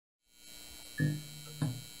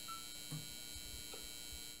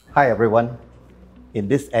Hi everyone. In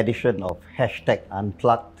this edition of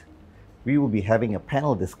 #Unplugged, we will be having a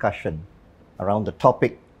panel discussion around the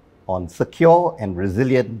topic on secure and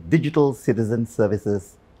resilient digital citizen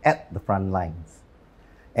services at the front lines.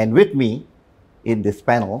 And with me in this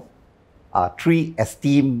panel are three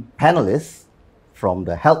esteemed panelists from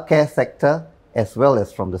the healthcare sector as well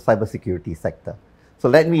as from the cybersecurity sector. So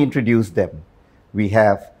let me introduce them. We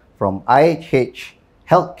have from IHH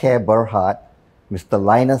Healthcare Berhad, Mr.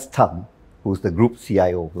 Linus Tum, who's the group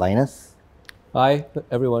CIO. Linus? Hi,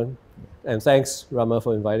 everyone. And thanks, Rama,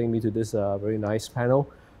 for inviting me to this very nice panel.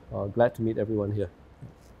 Glad to meet everyone here.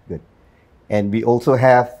 Good. And we also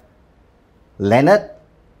have Leonard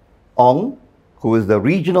Ong, who is the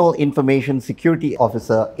Regional Information Security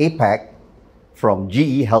Officer, APAC, from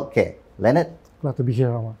GE Healthcare. Leonard? Glad to be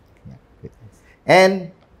here, Rama. Yeah, good.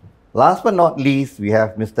 And last but not least, we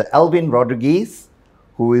have Mr. Alvin Rodriguez,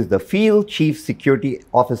 who is the Field Chief Security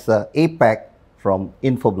Officer, APAC, from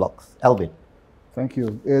Infoblox. Alvin. Thank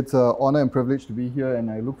you. It's an honor and privilege to be here, and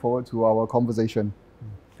I look forward to our conversation.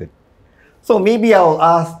 Good. So maybe I'll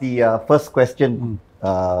ask the first question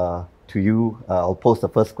to you. I'll pose the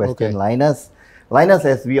first question, Okay. Linus. Linus,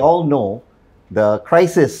 as we all know, the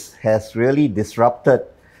crisis has really disrupted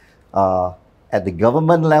at the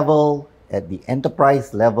government level, at the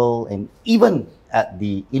enterprise level, and even at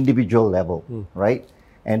the individual level, right?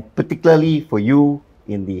 And particularly for you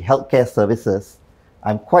in the healthcare services,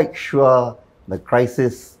 I'm quite sure the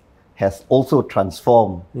crisis has also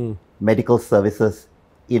transformed medical services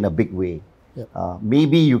in a big way. Yep.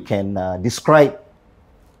 Maybe you can describe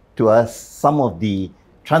to us some of the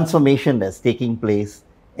transformation that's taking place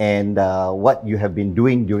and what you have been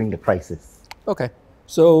doing during the crisis. Okay.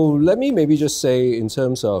 So let me maybe just say, in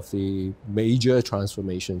terms of the major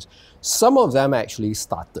transformations, some of them actually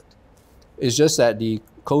started. It's just that the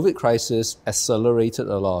COVID crisis accelerated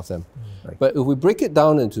a lot of them. Right. But if we break it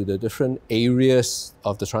down into the different areas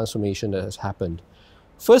of the transformation that has happened,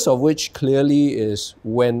 first of which clearly is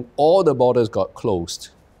when all the borders got closed.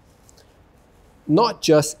 Not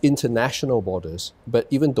just international borders, but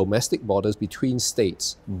even domestic borders between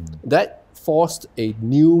states. That forced a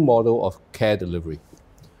new model of care delivery,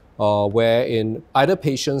 wherein either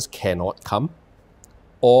patients cannot come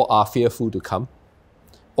or are fearful to come,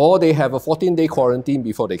 or they have a 14-day quarantine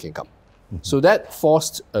before they can come. So that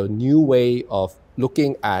forced a new way of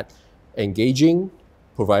looking at engaging,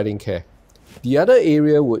 providing care. The other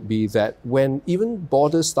area would be that when even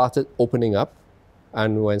borders started opening up,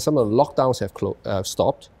 and when some of the lockdowns have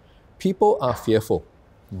stopped, people are fearful.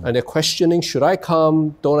 And they're questioning, should I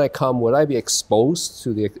come? Don't I come? Will I be exposed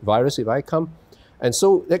to the virus if I come? And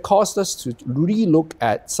so that caused us to really look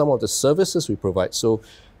at some of the services we provide. So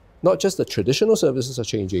not just the traditional services are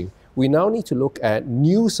changing, we now need to look at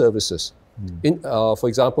new services. For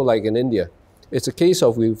example, like in India, it's a case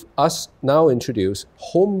of us now introduce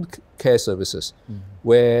home care services,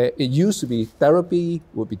 where it used to be therapy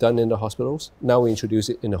would be done in the hospitals. Now we introduce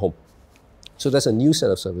it in the home. So that's a new set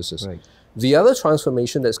of services. Right. The other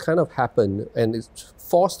transformation that's kind of happened, and it's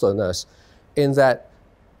forced on us, in that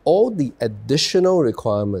all the additional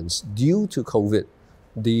requirements due to COVID,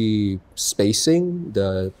 the spacing,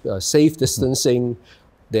 the safe distancing,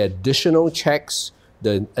 the additional checks,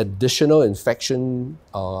 the additional infection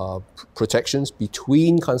protections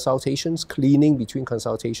between consultations, cleaning between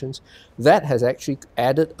consultations, that has actually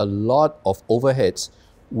added a lot of overheads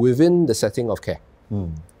within the setting of care.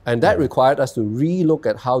 And that required us to re-look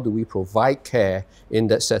at how do we provide care in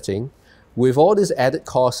that setting with all these added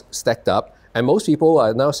costs stacked up. And most people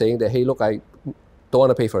are now saying that, hey, look, I don't want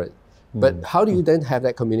to pay for it. But how do you then have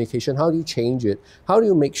that communication? How do you change it? How do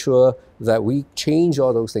you make sure that we change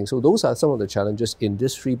all those things? So those are some of the challenges in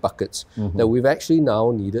these three buckets that we've actually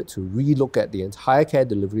now needed to re-look at the entire care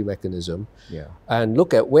delivery mechanism and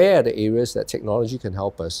look at where are the areas that technology can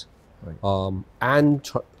help us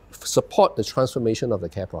and support the transformation of the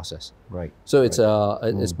care process. Right. So it's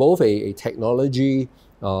it's both a technology,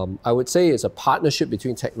 I would say it's a partnership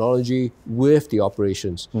between technology with the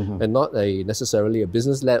operations and not necessarily a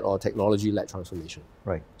business-led or technology-led transformation.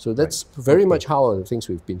 Right. So that's very much how the things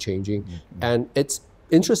we've been changing. And it's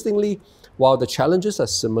interestingly, while the challenges are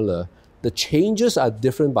similar, the changes are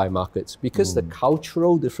different by markets because the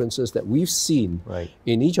cultural differences that we've seen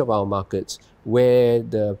in each of our markets where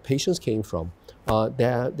the patients came from,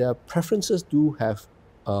 their preferences do have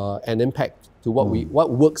an impact to what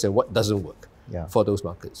works and what doesn't work for those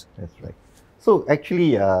markets. That's right. So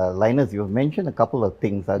actually, Linus, you've mentioned a couple of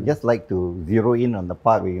things. I'd just like to zero in on the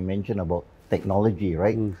part where you mentioned about technology,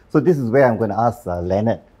 right? So this is where I'm going to ask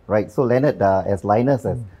Leonard, right? So Leonard, as Linus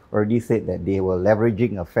has already said that they were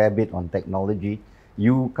leveraging a fair bit on technology.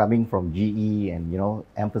 You coming from GE and, you know,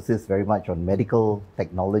 emphasis very much on medical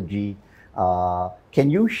technology. Can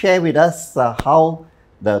you share with us how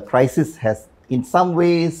the crisis has, in some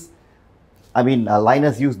ways, I mean,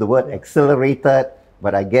 Linus used the word accelerated,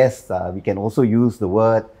 but I guess we can also use the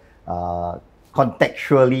word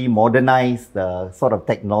contextually modernized the sort of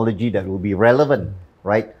technology that will be relevant,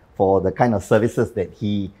 right, for the kind of services that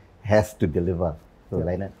he has to deliver. So,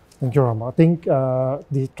 Linus. Thank you, Rama. I think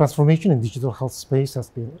the transformation in digital health space has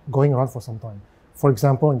been going around for some time. For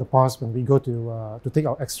example, in the past, when we go to take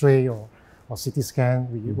our X-ray or CT scan,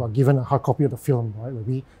 we were given a hard copy of the film, right? Where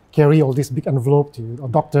we carry all this big envelope to our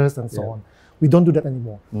doctors and so on. We don't do that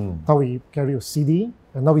anymore. Now we carry a CD,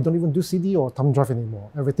 and now we don't even do CD or thumb drive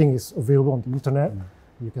anymore. Everything is available on the internet.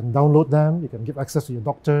 You can download them, you can give access to your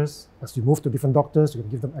doctors. As you move to different doctors, you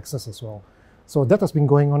can give them access as well. So that has been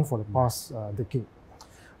going on for the past decade.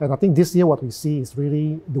 And I think this year what we see is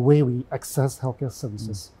really the way we access healthcare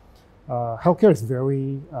services. Healthcare is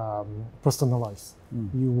very personalized.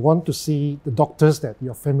 You want to see the doctors that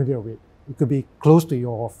you're familiar with. It could be close to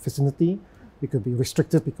your vicinity. It could be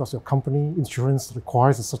restricted because your company insurance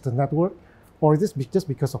requires a certain network, or it is just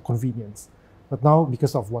because of convenience. But now,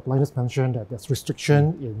 because of what Linus mentioned, that there's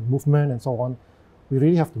restriction in movement and so on, we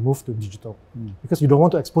really have to move to digital because you don't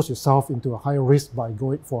want to expose yourself into a higher risk by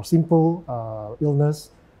going for simple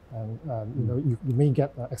illness, and you know you may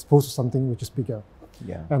get exposed to something which is bigger.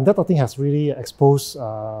 And that I think has really exposed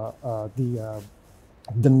the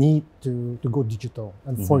need to go digital.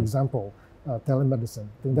 And for example, telemedicine.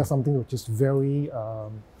 I think that's something which is very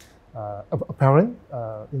apparent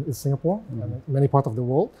in Singapore and many parts of the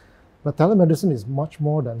world. But telemedicine is much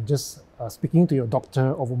more than just speaking to your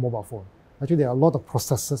doctor over mobile phone. Actually, there are a lot of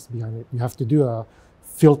processes behind it. You have to do a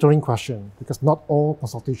filtering question because not all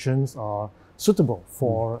consultations are suitable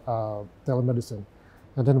for telemedicine.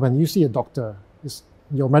 And then when you see a doctor,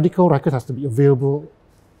 your medical record has to be available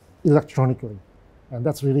electronically. And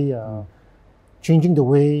that's really changing the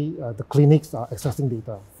way the clinics are accessing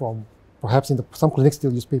data from perhaps some clinics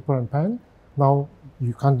still use paper and pen. Now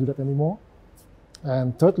you can't do that anymore.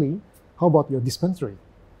 And thirdly, how about your dispensary?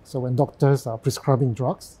 So when doctors are prescribing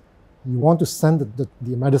drugs, you want to send the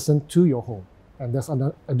medicine to your home. And there's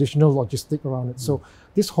an additional logistic around it. So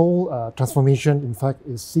this whole transformation, in fact,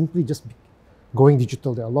 is simply just going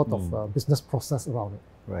digital. There are a lot of business process around it.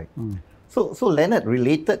 Right. So Leonard,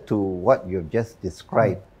 related to what you've just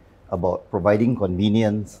described about providing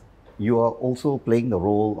convenience, you are also playing the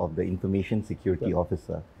role of the information security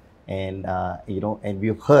officer. And, you know, and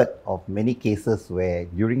we've heard of many cases where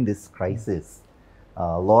during this crisis,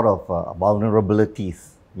 a lot of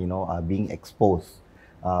vulnerabilities, you know, are being exposed.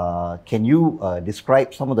 Can you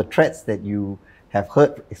describe some of the threats that you have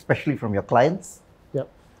heard, especially from your clients? Yep.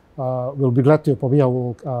 We'll be glad to. Probably I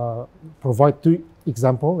will provide 2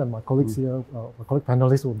 examples, and my colleagues here, my colleague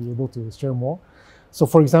panelists will be able to share more. So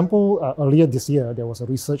for example, earlier this year, there was a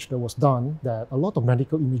research that was done that a lot of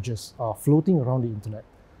medical images are floating around the internet.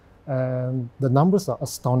 And the numbers are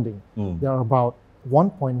astounding. There are about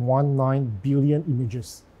 1.19 billion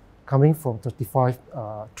images coming from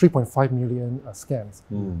 3.5 million scans.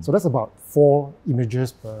 So that's about 4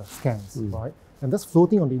 images per scans, right? And that's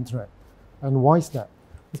floating on the internet. And why is that?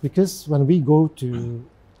 It's because when we go to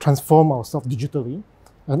transform ourselves digitally,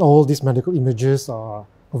 and all these medical images are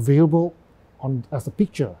available as a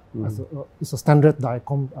picture, it's a standard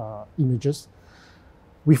DICOM images,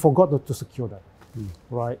 we forgot to secure that,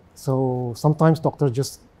 right? So sometimes doctors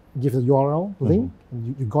just give a URL link,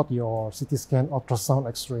 and you got your CT scan, ultrasound,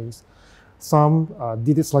 X-rays. Some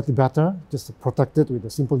did it slightly better, just protected with a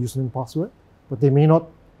simple username password, but they may not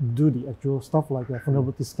do the actual stuff like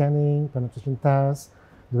vulnerability scanning, penetration tests,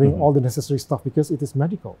 doing all the necessary stuff because it is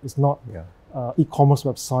medical. It's not e-commerce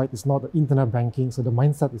website, it's not the internet banking, so the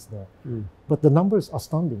mindset is there. But the number is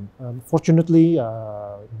astounding. Fortunately,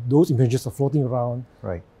 those images are floating around.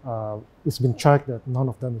 Right. It's been checked that none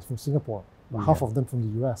of them is from Singapore, but half of them from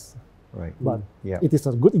the US. Right. But it is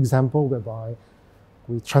a good example whereby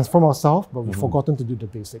we transform ourselves, but we've forgotten to do the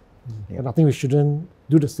basic. And I think we shouldn't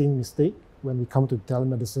do the same mistake when we come to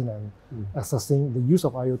telemedicine and assessing the use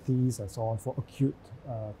of IoTs and so on for acute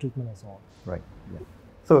treatment and so on. Right.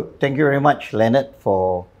 So thank you very much, Leonard,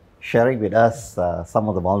 for sharing with us some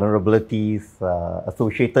of the vulnerabilities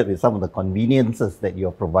associated with some of the conveniences that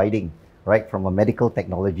you're providing, right, from a medical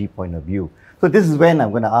technology point of view. So this is when I'm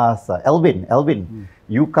going to ask Elvin. Elvin,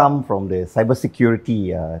 you come from the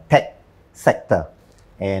cybersecurity tech sector,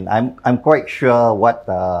 and I'm quite sure what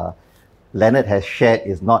Leonard has shared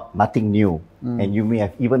is nothing new, and you may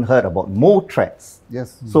have even heard about more threats.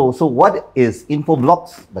 Yes. So what is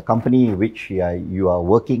Infoblox, the company which you are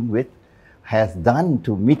working with, has done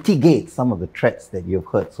to mitigate some of the threats that you've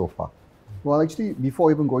heard so far? Well, actually,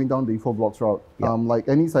 before even going down the Infoblox route, like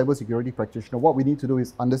any cybersecurity practitioner, what we need to do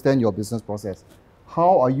is understand your business process.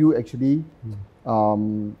 How are you actually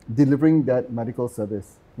delivering that medical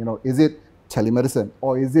service? You know, is it telemedicine,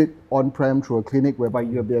 or is it on-prem through a clinic whereby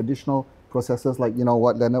you have the additional processes like, you know,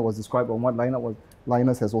 what Leonard was described and what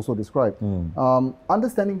Linus has also described.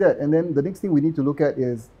 Understanding that, and then the next thing we need to look at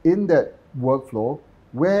is, in that workflow,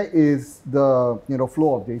 where is the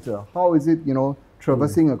flow of data? How is it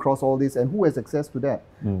traversing across all this, and who has access to that?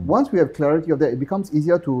 Once we have clarity of that, it becomes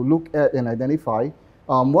easier to look at and identify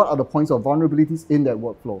what are the points of vulnerabilities in that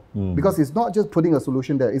workflow. Because it's not just putting a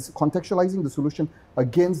solution there, it's contextualizing the solution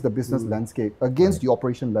against the business landscape, against the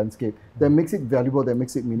operation landscape, that makes it valuable, that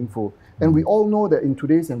makes it meaningful. And we all know that in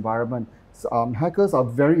today's environment, hackers are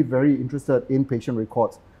very, very interested in patient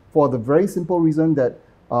records for the very simple reason that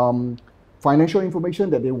financial information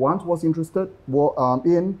that they once was interested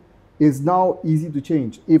in is now easy to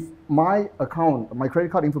change. If my account, my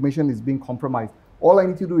credit card information is being compromised, all I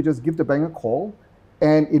need to do is just give the bank a call,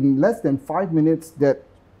 and in less than 5 minutes, that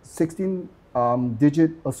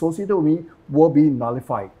 16-digit associated with me will be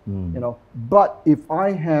nullified. But if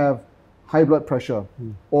I have high blood pressure,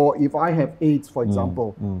 or if I have AIDS, for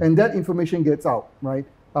example, and that information gets out, right?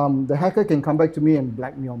 The hacker can come back to me and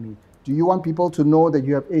blackmail me. Do you want people to know that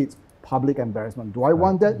you have AIDS? Public embarrassment. Do I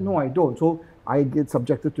want that? No, I don't. So I get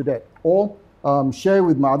subjected to that. Or share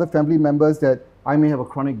with my other family members that I may have a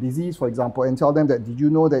chronic disease, for example, and tell them that, did you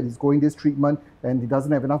know that he's going this treatment and he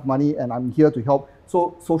doesn't have enough money and I'm here to help.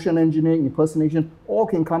 So social engineering, impersonation, all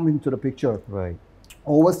can come into the picture. Right.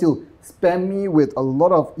 Or still, spam me with a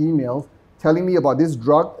lot of emails telling me about this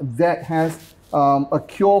drug that has a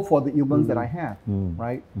cure for the ailments that I have,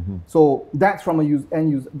 right? So that's from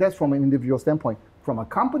that's from an individual standpoint. From a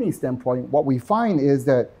company standpoint, what we find is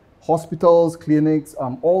that hospitals, clinics,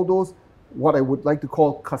 all those, what I would like to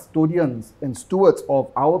call custodians and stewards of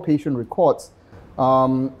our patient records,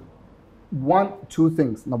 want two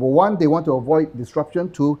things. Number one, they want to avoid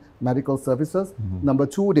disruption to medical services. Number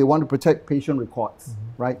two, they want to protect patient records,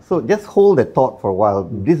 right? So just hold that thought for a while.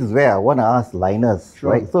 This is where I want to ask Linus,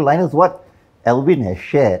 right? So Linus, what Alvin has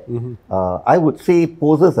shared, I would say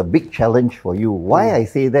poses a big challenge for you. Why I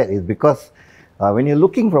say that is because when you're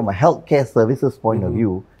looking from a healthcare services point of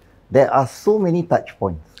view, there are so many touch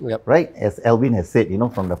points, right? As Alvin has said,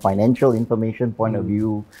 from the financial information point of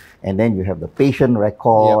view, and then you have the patient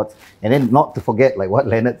records, and then not to forget, like what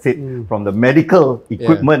Leonard said, from the medical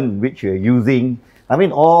equipment which you're using. I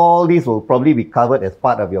mean, all these will probably be covered as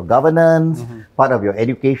part of your governance, part of your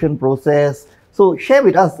education process. So share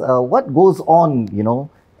with us what goes on,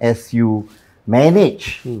 as you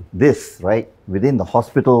manage this, right, within the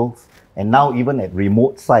hospitals, and now even at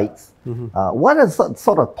remote sites. What is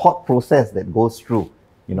sort of thought process that goes through,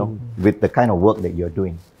 with the kind of work that you're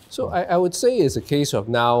doing? So I would say it's a case of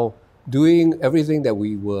now doing everything that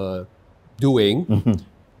we were doing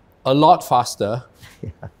a lot faster,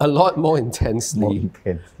 a lot more intensely,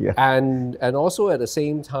 and also at the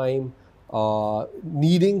same time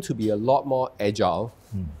needing to be a lot more agile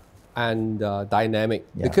and dynamic.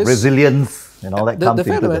 Because resilience and all that comes into the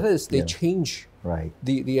fact of the matter is they change. Right.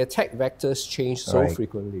 The attack vectors change so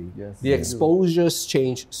frequently. The exposures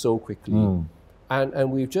change so quickly.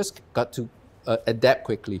 And we've just got to adapt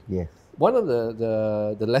quickly. One of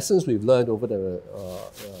the lessons we've learned over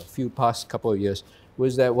the past couple of years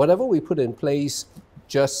was that whatever we put in place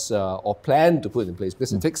or plan to put in place,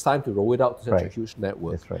 because it takes time to roll it out to such a huge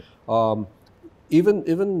network. That's right.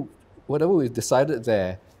 Even whatever we've decided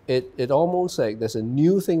there, it almost like there's a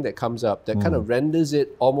new thing that comes up that kind of renders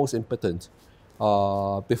it almost impotent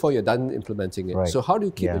before you're done implementing it. So how do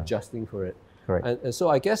you keep adjusting for it? And so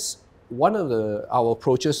I guess one of our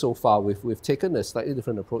approaches so far, we've taken a slightly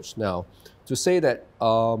different approach now to say that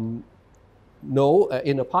no,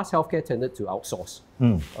 in the past, healthcare tended to outsource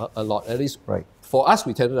a lot. At least for us,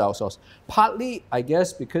 we tended to outsource. Partly, I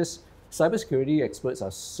guess, because cybersecurity experts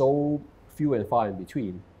are so few and far in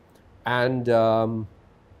between. And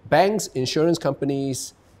banks, insurance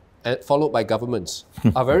companies, followed by governments,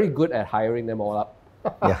 are very good at hiring them all up.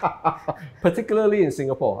 Particularly in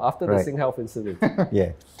Singapore, after the SingHealth incident.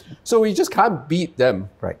 So we just can't beat them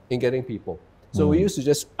in getting people. So we used to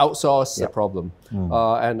just outsource the problem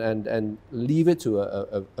and leave it to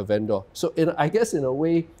a vendor. So I guess in a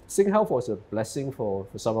way, SingHealth was a blessing for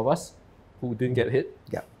some of us who didn't get hit.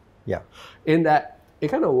 In that it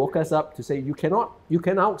kind of woke us up to say you can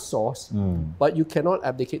outsource, but you cannot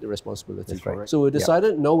abdicate the responsibility. That's right. So we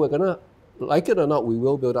decided, no, we're gonna, like it or not, we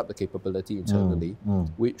will build up the capability internally,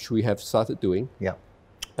 which we have started doing. Yeah.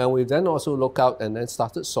 And we then also look out and then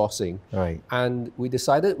started sourcing. Right. And we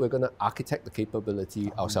decided we're going to architect the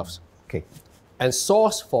capability ourselves. Okay. And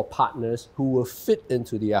source for partners who will fit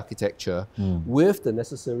into the architecture with the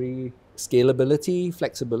necessary scalability,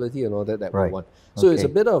 flexibility, and all that we want. So it's a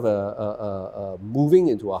bit of a moving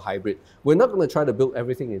into a hybrid. We're not going to try to build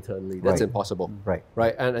everything internally. That's impossible. Right.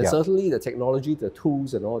 Right. And certainly the technology, the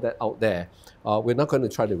tools, and all that out there, we're not going to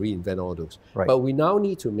try to reinvent all those. Right. But we now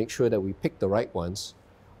need to make sure that we pick the right ones.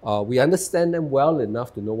 We understand them well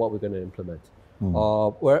enough to know what we're going to implement.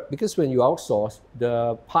 Because when you outsource,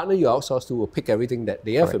 the partner you outsource to will pick everything that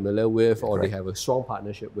they are familiar with or they have a strong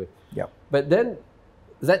partnership with. Yeah. But then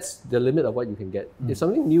that's the limit of what you can get. If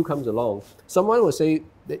something new comes along, someone will say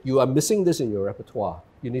that you are missing this in your repertoire.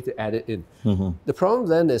 You need to add it in. The problem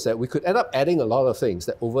then is that we could end up adding a lot of things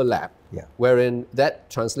that overlap, wherein that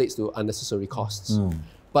translates to unnecessary costs.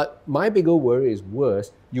 But my bigger worry is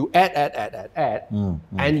worse. You add,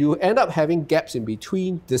 and you end up having gaps in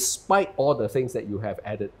between despite all the things that you have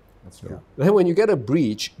added. That's true. Then when you get a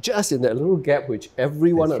breach, just in that little gap, which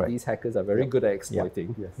every one of these hackers are very good at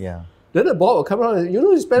exploiting, then the bot will come around and say,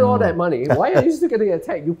 you spend all that money. Why are you still getting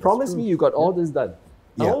attacked? You promised me you got all this done.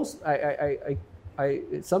 I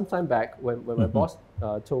some time back, when my boss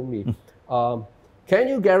told me, can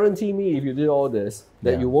you guarantee me if you did all this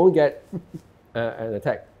that you won't get an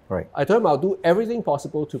attack? Right. I told him I'll do everything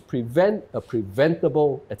possible to prevent a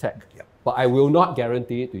preventable attack, but I will not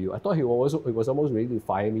guarantee it to you. I thought he was almost ready to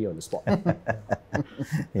fire me on the spot.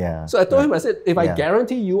 So I told him, I said, if I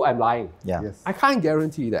guarantee you, I'm lying. I can't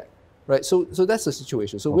guarantee that. Right. So that's the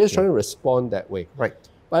situation. So we're trying to respond that way. Right.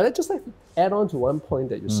 But I'd just like to add on to one point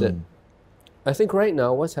that you said. I think right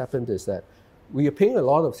now what's happened is that we are paying a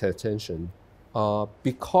lot of attention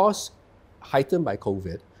because heightened by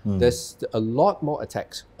COVID. There's a lot more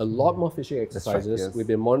attacks, a lot more phishing exercises. We've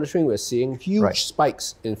been monitoring, we're seeing huge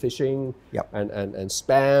spikes in phishing and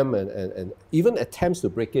spam and even attempts to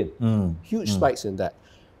break in. Huge spikes in that.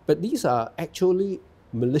 But these are actually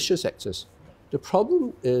malicious actors. The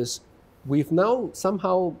problem is we've now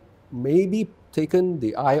somehow maybe taken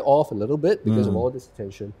the eye off a little bit because of all this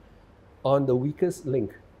attention on the weakest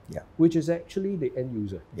link, which is actually the end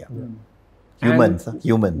user. Humans.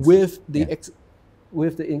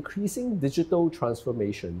 With the increasing digital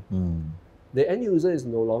transformation, the end user is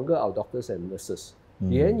no longer our doctors and nurses.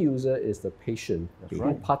 The end user is the patient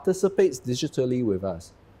who participates digitally with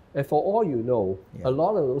us. And for all you know, a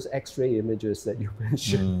lot of those X-ray images that you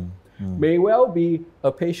mentioned may well be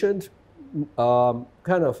a patient kind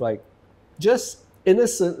of like just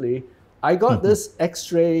innocently, I got this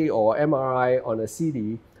X-ray or MRI on a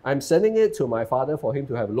CD, I'm sending it to my father for him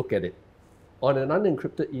to have a look at it on an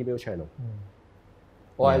unencrypted email channel.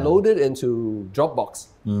 Or I load it into Dropbox,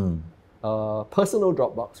 personal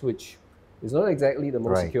Dropbox, which is not exactly the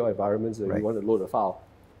most secure environments that you want to load a file.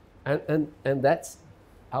 And that's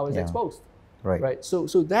how it's exposed. Right. So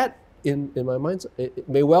that, in my mind, it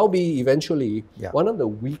may well be eventually one of the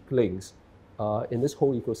weak links in this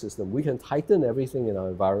whole ecosystem. We can tighten everything in our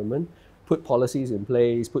environment, put policies in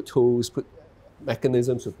place, put tools, put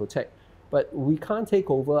mechanisms to protect. But we can't take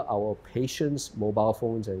over our patients' mobile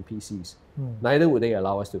phones and PCs. Neither would they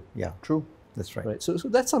allow us to. Yeah, true. That's right. So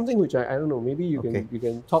that's something which I don't know. Maybe you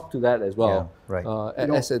can talk to that as well.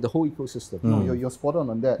 As the whole ecosystem. No, you're spot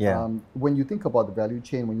on that. When you think about the value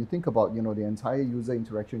chain, when you think about the entire user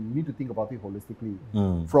interaction, you need to think about it holistically.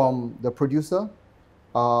 From the producer,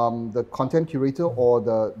 the content curator, or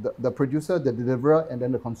the producer, the deliverer, and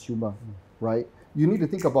then the consumer. Right. You need to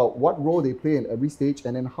think about what role they play in every stage,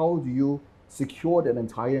 and then how do you secure that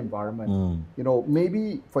entire environment.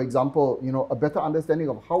 Maybe, for example, a better understanding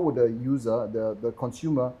of how would the user, the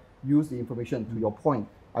consumer, use the information. To your point,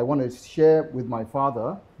 I want to share with my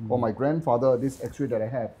father or my grandfather this X-ray that I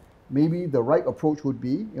have. Maybe the right approach would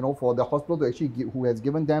be, for the hospital to actually who has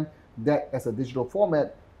given them that as a digital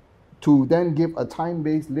format, to then give a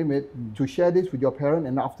time-based limit to share this with your parent,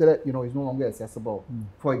 and after that, it's no longer accessible,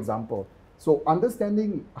 for example. So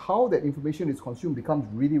understanding how that information is consumed becomes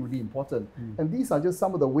really, really important. And these are just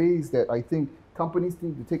some of the ways that I think companies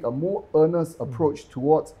need to take a more earnest approach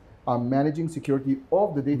towards managing security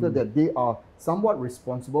of the data that they are somewhat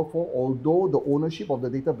responsible for, although the ownership of the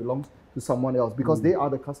data belongs to someone else, because they are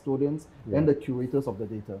the custodians and the curators of the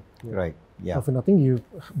data. Right, yeah. Alvin, I think you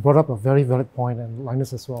brought up a very valid point, and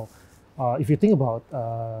Linus as well. If you think about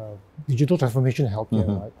digital transformation in healthcare,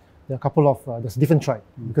 right? There are a couple of, there's different tracks.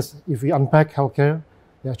 Because if we unpack healthcare,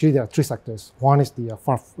 Actually, there are three sectors. One is the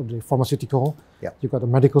pharmaceutical, Yeah. you've got the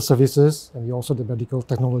medical services, and you also the medical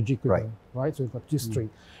technology equipment, right? So you've got these three.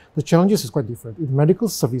 The challenges is quite different. In medical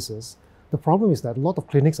services, the problem is that a lot of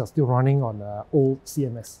clinics are still running on old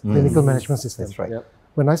CMS, clinical management system. That's right. Yep.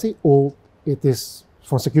 When I say old, it is,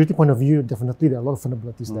 from security point of view, definitely there are a lot of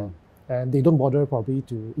vulnerabilities there. And they don't bother probably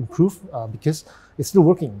to improve because it's still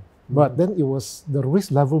working. But then it was, the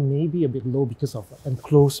risk level may be a bit low because of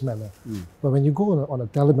enclosed manner. But when you go on a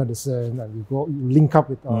telemedicine and you link up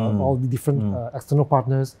with all the different external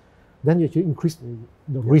partners, then you actually increase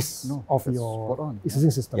the risk of your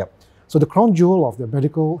existing system. Yep. So the crown jewel of the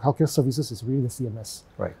medical healthcare services is really the CMS.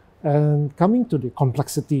 Right. And coming to the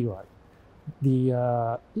complexity, right,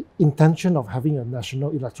 the intention of having a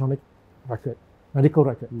national electronic record, medical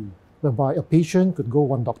record, whereby a patient could go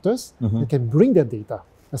one doctor's, they can bring their data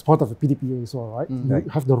as part of the PDPA as well, right? You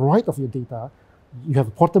have the right of your data, you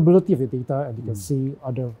have portability of your data, and you can see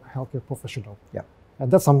other healthcare professional. Yeah. And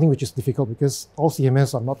that's something which is difficult because all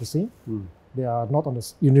CMS are not the same. They are not on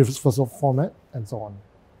the universal format and so on.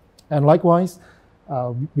 And likewise,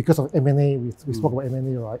 because of M&A, we spoke about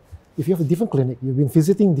M&A, right? If you have a different clinic, you've been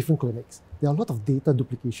visiting different clinics, there are a lot of data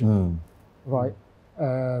duplication, right?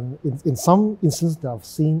 And in some instances that I've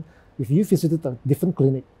seen, if you visited a different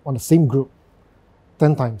clinic on the same group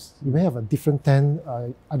 10 times, you may have a different 10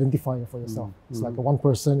 identifier for yourself. It's like one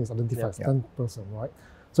person is identified as 10 person, right?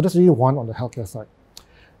 So that's really one on the healthcare side.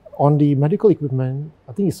 On the medical equipment,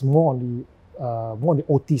 I think it's more on the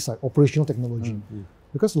OT side, operational technology.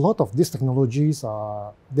 Because a lot of these technologies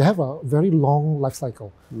they have a very long life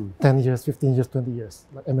cycle, 10 years, 15 years, 20 years,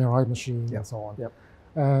 like MRI machine and so on.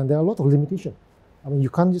 And there are a lot of limitations. I mean, you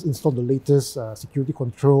can't just install the latest security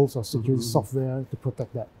controls or security software to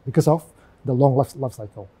protect that because of the long life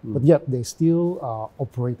cycle. But yet they still are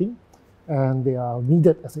operating and they are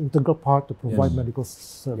needed as an integral part to provide medical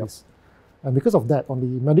service. And because of that, on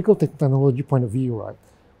the medical technology point of view, right,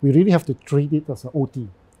 we really have to treat it as an OT.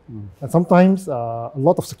 And sometimes a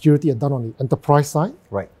lot of security are done on the enterprise side,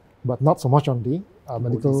 Right. but not so much on the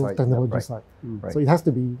medical side, technology right. side. Right. So it has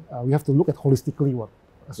to be, we have to look at holistically what,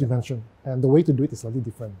 as you mentioned, and the way to do it is slightly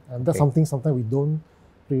different. And that's something sometimes we don't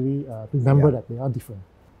really remember that they are different.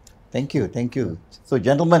 Thank you, thank you. So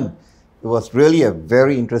gentlemen, it was really a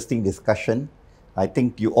very interesting discussion. I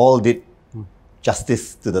think you all did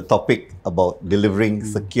justice to the topic about delivering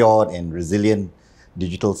secure and resilient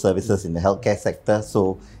digital services in the healthcare sector.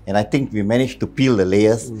 So, and I think we managed to peel the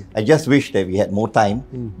layers. I just wish that we had more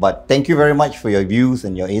time, but thank you very much for your views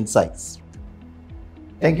and your insights.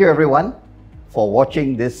 Thank you everyone for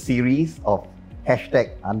watching this series of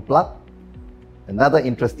 #Unplugged. Another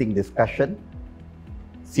interesting discussion.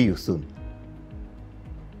 See you soon.